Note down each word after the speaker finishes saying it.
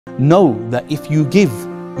know that if you give,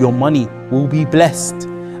 your money will be blessed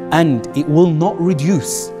and it will not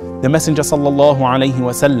reduce. The Messenger sallallahu alaihi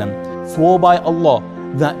wasallam swore by Allah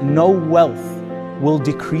that no wealth will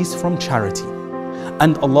decrease from charity.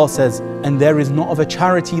 And Allah says, and there is not of a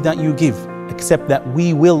charity that you give except that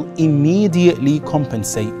we will immediately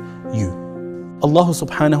compensate you. Allah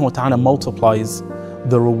subhanahu wa ta'ala multiplies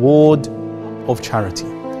the reward of charity.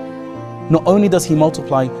 Not only does He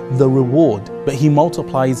multiply the reward, but He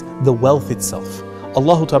multiplies the wealth itself.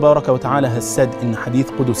 Allah tabaraka wa ta'ala has said in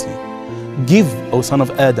Hadith Qudusi, give, O son of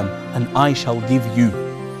Adam, and I shall give you.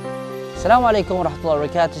 Assalamu alaikum wa rahmatullahi wa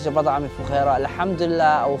barakatuh. It's your brother Amir Fukhaira.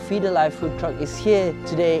 Alhamdulillah, our Feed Alive food truck is here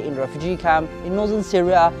today in the refugee camp in northern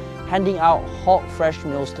Syria, handing out hot, fresh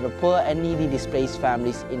meals to the poor and needy displaced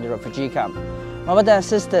families in the refugee camp. My brothers and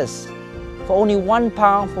sisters, for only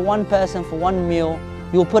 £1 for one person for one meal,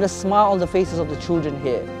 you will put a smile on the faces of the children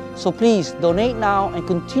here. So please donate now and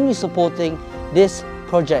continue supporting this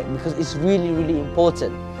project because it's really, really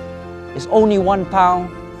important. It's only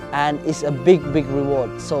 £1 and it's a big, big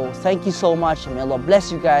reward. So thank you so much, and may Allah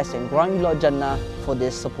bless you guys and grant you Lord Jannah for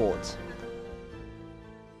this support.